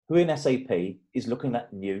who in SAP is looking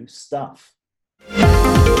at new stuff.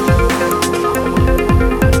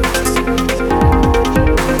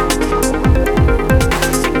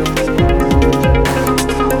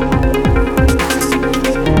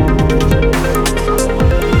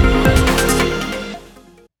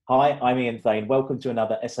 Hi, I'm Ian Thane. Welcome to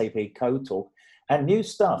another SAP Code Talk. And new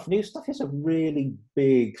stuff. New stuff is a really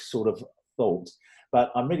big sort of thought,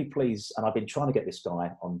 but I'm really pleased, and I've been trying to get this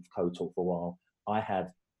guy on Code Talk for a while. I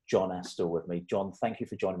have John Astill with me. John, thank you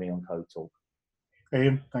for joining me on Code Talk. Hey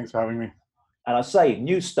Ian, thanks for having me. And I say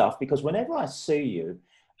new stuff because whenever I see you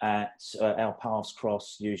at our paths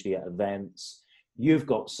cross, usually at events, you've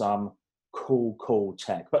got some cool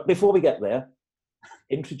tech. But before we get there,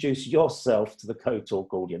 introduce yourself to the Code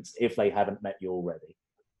Talk audience if they haven't met you already.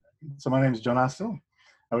 So my name is John Astill.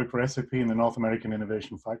 I work for SAP in the North American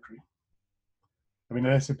Innovation Factory. I've been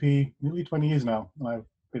at SAP nearly 20 years now, and I've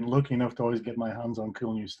been lucky enough to always get my hands on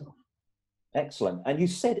cool new stuff. Excellent. And you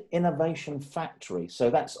said Innovation Factory. So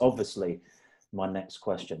that's obviously my next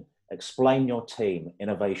question. Explain your team,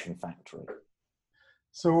 Innovation Factory.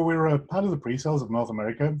 So we're a part of the pre-sales of North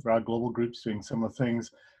America. There are global groups doing similar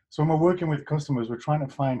things. So when we're working with customers, we're trying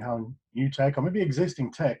to find how new tech, or maybe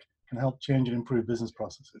existing tech, can help change and improve business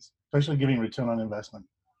processes, especially giving return on investment.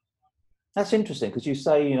 That's interesting because you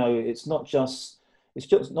say, you know, it's not just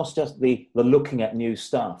the looking at new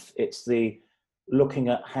stuff. It's the looking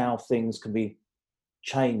at how things can be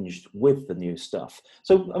changed with the new stuff.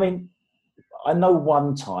 So, I mean, I know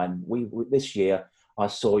one time this year I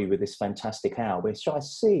saw you with this fantastic owl, which I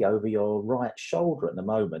see over your right shoulder at the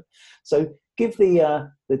moment. So, give the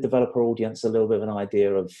developer audience a little bit of an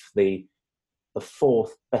idea of the four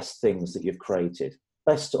best things that you've created.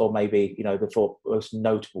 Best, or maybe, you know, the four most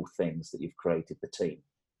notable things that you've created, the team.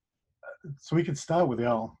 So we could start with the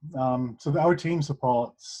owl. So our team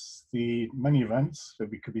supports the many events.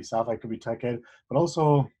 It could be SAP, it could be TechEd, but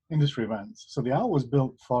also industry events. So the owl was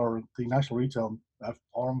built for the National Retail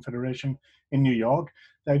Forum Federation in New York.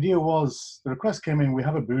 The idea was, the request came in, we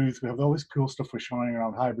have a booth, we have all this cool stuff we're showing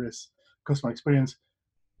around Hybris, customer experience.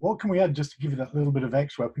 What can we add just to give you that little bit of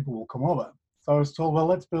extra where people will come over? So I was told, well,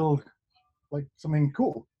 let's build like something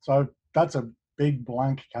cool. So that's a big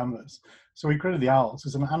blank canvas. So we created the owl. So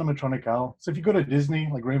it's an animatronic owl. So if you go to Disney,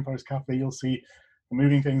 like Rainforest Cafe, you'll see the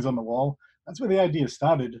moving things on the wall. That's where the idea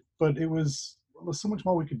started, but there's so much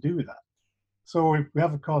more we could do with that. So we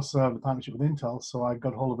have, of course, the partnership with Intel. So I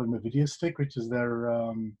got hold of a NVIDIA stick, which is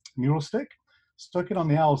their neural stick, stuck it on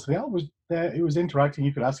the owl. So the owl was there, it was interacting.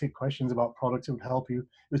 You could ask it questions about products, it would help you.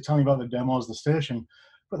 It was telling you about the demos, the station.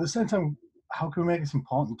 But at the same time, how can we make this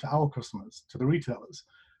important to our customers, to the retailers?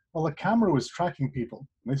 Well, the camera was tracking people.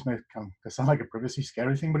 This may sound like a privacy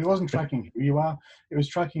scary thing, but it wasn't tracking who you are. It was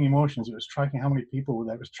tracking emotions. It was tracking how many people were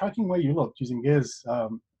there. It was tracking where you looked using Gaze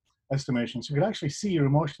estimation. So you could actually see your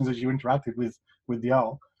emotions as you interacted with the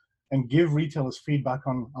owl and give retailers feedback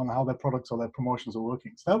on how their products or their promotions are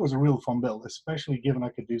working. So that was a real fun build, especially given I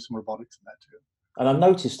could do some robotics in that too. And I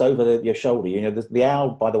noticed over your shoulder, you know, the owl,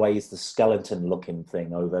 by the way, is the skeleton-looking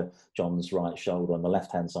thing over John's right shoulder on the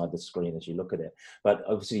left-hand side of the screen as you look at it. But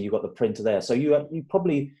obviously, you've got the printer there, so you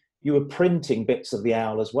were printing bits of the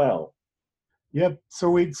owl as well. Yeah. So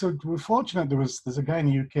we're fortunate. There's a guy in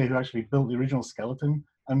the UK who actually built the original skeleton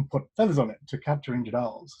and put feathers on it to capture injured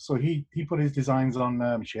owls. So he put his designs on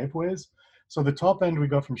Shapeways. So the top end we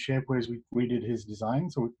got from Shapeways, we did his design.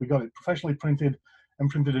 So we got it professionally printed and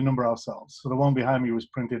printed a number ourselves. So the one behind me was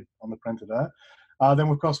printed on the printer there. Then,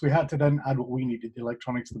 of course, we had to then add what we needed, the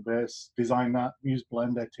electronics, the base, design that, use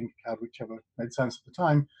Blender, Tinkercad, whichever made sense at the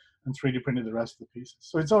time, and 3D printed the rest of the pieces.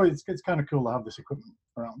 So it's kind of cool to have this equipment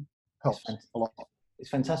around. Helps a lot. It's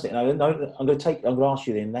fantastic. I'm going to ask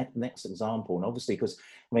you the next example, and obviously, because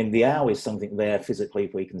I mean, the owl is something there physically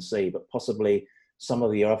we can see, but possibly some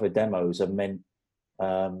of your other demos are meant,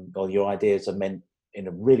 or your ideas are meant in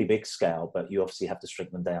a really big scale, but you obviously have to shrink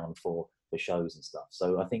them down for shows and stuff.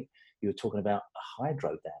 So I think you were talking about a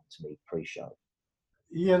hydro dam to me pre-show.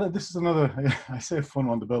 Yeah, this is another, I say a fun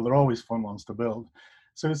one to build. They're always fun ones to build.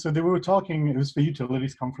 So we were talking, it was for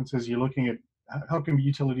utilities conferences. You're looking at how can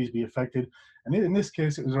utilities be affected? And in this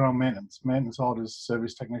case, it was around maintenance orders,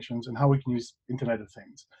 service technicians, and how we can use Internet of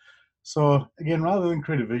Things. So again, rather than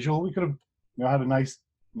create a visual, we could have had a nice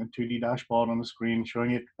 2D dashboard on the screen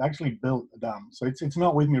showing it actually built a dam. So it's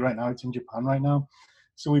not with me right now, it's in Japan right now.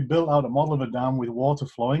 So we built out a model of a dam with water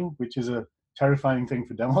flowing, which is a terrifying thing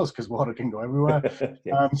for demos because water can go everywhere.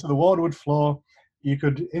 Yeah. So the water would flow. You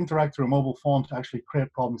could interact through a mobile phone to actually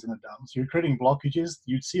create problems in the dam. So you're creating blockages.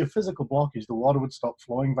 You'd see a physical blockage. The water would stop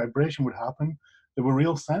flowing. Vibration would happen. there were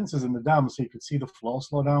real sensors in the dam, so you could see the flow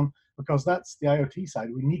slow down, because that's the IoT side.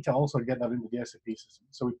 We need to also get that into the SAP system.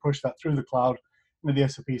 So we pushed that through the cloud into the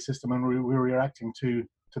SAP system, and we were reacting to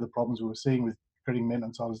the problems we were seeing with creating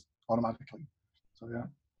maintenance orders automatically. So yeah,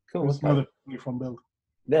 Cool. it was another really fun build.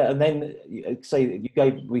 Yeah, and then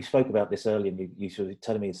we spoke about this earlier, and you sort of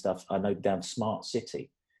telling me stuff. I know down smart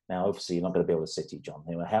city. Now, obviously, you're not going to build a city, John.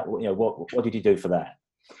 What did you do for that?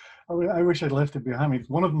 I wish I'd left it behind me.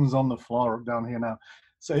 One of them's on the floor down here now.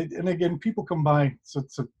 So, and again, people come by. So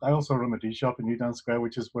I also run a D shop in Newtown Square,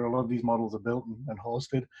 which is where a lot of these models are built and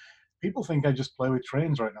hosted. People think I just play with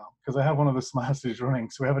trains right now because I have one of the smart cities running.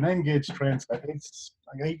 So we have an N-gauge train set. It's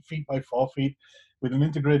like 8 feet by 4 feet with an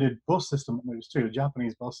integrated bus system that moves too, a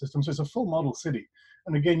Japanese bus system. So it's a full model city.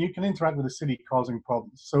 And again, you can interact with the city causing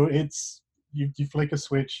problems. So it's, you flick a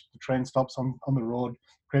switch, the train stops on the road,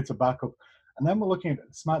 creates a backup. And then we're looking at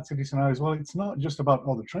smart city scenarios. Well, it's not just about,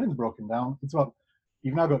 oh, the train's broken down. It's about,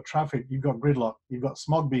 you've now got traffic, you've got gridlock, you've got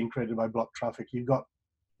smog being created by blocked traffic, you've got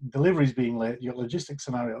deliveries being late, your logistics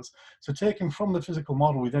scenarios. So taking from the physical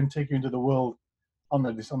model, we then take you into the world on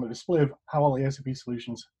the display of how all the SAP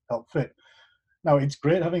solutions help fit. Now, it's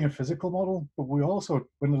great having a physical model, but we also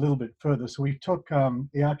went a little bit further. So we took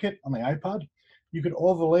ARKit on the iPad. You could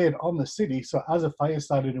overlay it on the city. So as a fire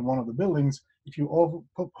started in one of the buildings, if you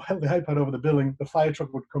held the iPad over the building, the fire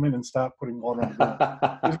truck would come in and start putting water on the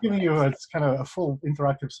building. It's giving you it's kind of a full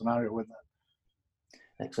interactive scenario with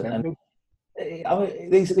that. Excellent. I mean,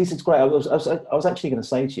 these is great. I was actually going to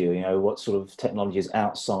say to you, what sort of technologies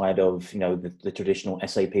outside of the traditional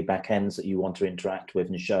SAP backends that you want to interact with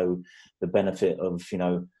and show the benefit of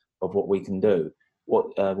of what we can do.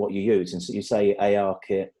 What you use, and so you say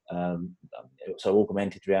ARKit, so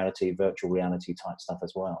augmented reality, virtual reality type stuff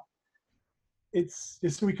as well.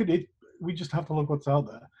 We just have to look what's out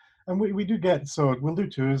there, and we do get, so we'll do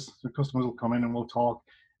tours. The customers will come in and we'll talk,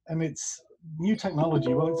 and it's new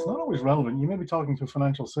technology. Well, it's not always relevant. You may be talking to a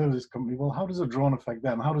financial services company. Well, how does a drone affect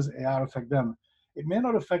them? How does AR affect them? It may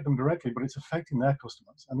not affect them directly, but it's affecting their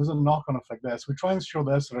customers, and there's a knock-on effect there. So we try and show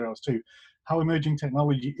their scenarios too, how emerging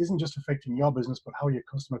technology isn't just affecting your business, but how your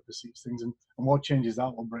customer perceives things and what changes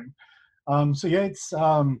that will bring. So yeah, it's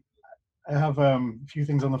I have a few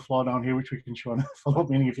things on the floor down here which we can show in a follow-up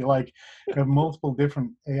meeting if you like. We have multiple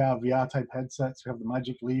different AR, VR type headsets. We have the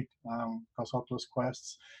Magic Leap across Oculus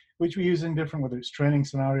Quests, which we use in different, whether it's training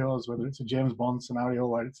scenarios, whether it's a James Bond scenario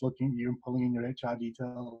where it's looking at you and pulling in your HR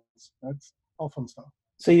details. That's all fun stuff.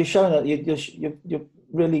 So you're showing that you're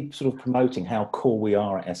really sort of promoting how cool we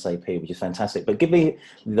are at SAP, which is fantastic. But give me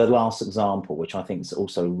the last example, which I think is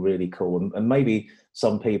also really cool. And maybe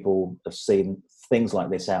some people have seen things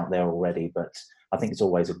like this out there already, but I think it's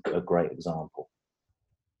always a great example.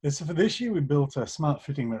 So for this year, we built a smart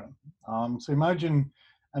fitting mirror. So imagine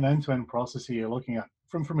an end-to-end process here you're looking at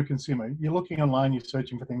from a consumer. You're looking online, you're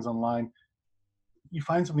searching for things online. You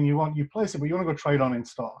find something you want, you place it, but you want to go try it on in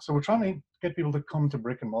store. So we're trying to get people to come to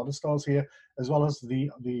brick and mortar stores here, as well as the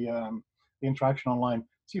interaction online.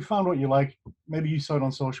 So you found what you like. Maybe you saw it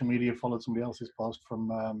on social media, followed somebody else's post from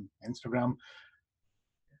Instagram.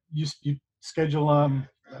 You schedule a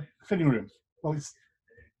fitting room. Well,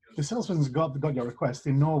 the salesperson's got your request.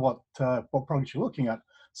 They know what products you're looking at.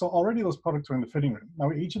 So already those products are in the fitting room.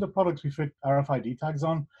 Now each of the products we fit RFID tags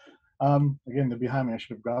on. Again, they're behind me, I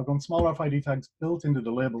should have grabbed one. Small RFID tags built into the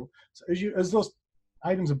label. So as those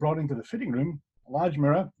items are brought into the fitting room, a large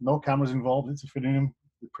mirror, no cameras involved, it's a fitting room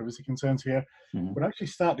with privacy concerns here, would actually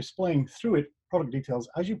start displaying through it product details.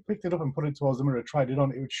 As you picked it up and put it towards the mirror, tried it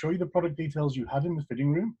on, it would show you the product details you had in the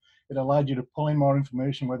fitting room. It allowed you to pull in more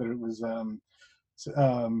information, whether it was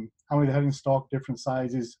how many they had in stock, different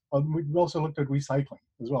sizes. We also looked at recycling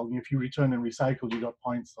as well. If you returned and recycled, you got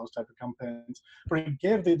points, those type of campaigns. But it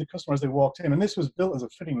gave the customers, they walked in, and this was built as a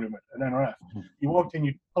fitting room at NRF. You walked in,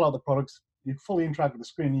 you pull out the products, you fully interact with the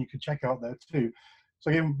screen, and you could check out there too.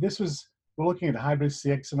 So again, we're looking at hybrid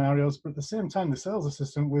CX scenarios, but at the same time, the sales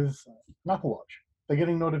assistant with an Apple Watch, they're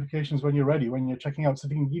getting notifications when you're ready, when you're checking out, so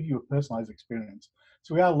they can give you a personalized experience.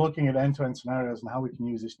 So we are looking at end-to-end scenarios and how we can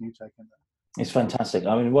use this new tech in there. It's fantastic.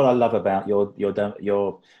 I mean, what I love about your I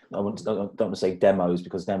don't want to say demos,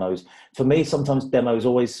 because demos, for me, sometimes demos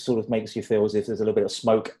always sort of makes you feel as if there's a little bit of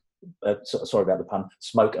smoke. Sorry about the pun,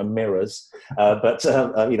 smoke and mirrors. But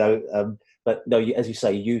no, as you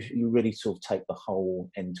say, you really sort of take the whole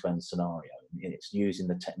end-to-end scenario, and it's using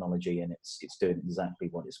the technology, and it's doing exactly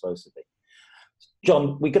what it's supposed to be.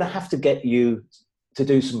 John, we're going to have to get you to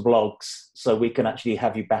do some blogs so we can actually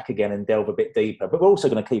have you back again and delve a bit deeper. But we're also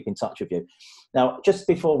going to keep in touch with you. Now, just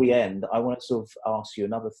before we end, I want to sort of ask you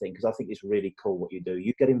another thing, because I think it's really cool what you do.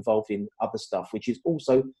 You get involved in other stuff, which is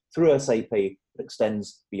also through SAP, but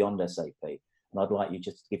extends beyond SAP. And I'd like you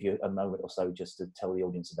just to give you a moment or so just to tell the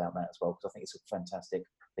audience about that as well, because I think it's a fantastic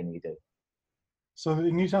thing you do. So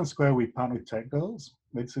in Newtown Square, we partner with Tech Girls.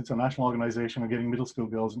 It's a national organization of getting middle school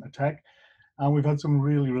girls into tech. And we've had some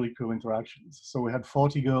really, really cool interactions. So we had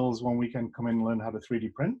 40 girls one weekend come in and learn how to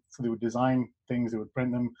 3D print. So they would design things, they would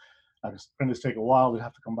print them. Printers take a while, they'd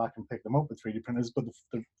have to come back and pick them up with 3D printers. But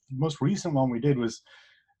the most recent one we did was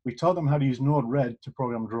we taught them how to use Node-RED to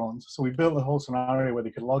program drones. So we built a whole scenario where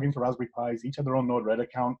they could log into Raspberry Pis, each had their own Node-RED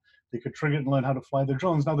account. They could trigger it and learn how to fly their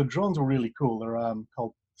drones. Now the drones were really cool. They're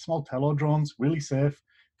called small tello drones, really safe.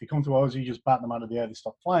 If you come to ours, you just bat them out of the air, they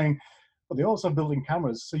stop flying. But they also have built-in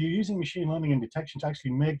cameras. So you're using machine learning and detection to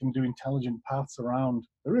actually make them do intelligent paths around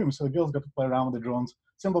the room. So the girls got to play around with the drones.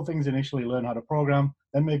 Simple things initially, learn how to program,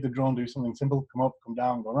 then make the drone do something simple, come up, come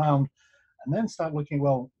down, go around, and then start looking,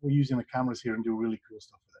 well, we're using the cameras here and do really cool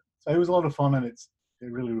stuff with it. So it was a lot of fun, and it's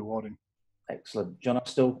really rewarding. Excellent. John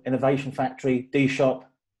Astill, Innovation Factory, D-Shop,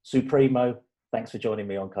 Supremo. Thanks for joining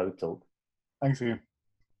me on Code Talk. Thanks, Ian.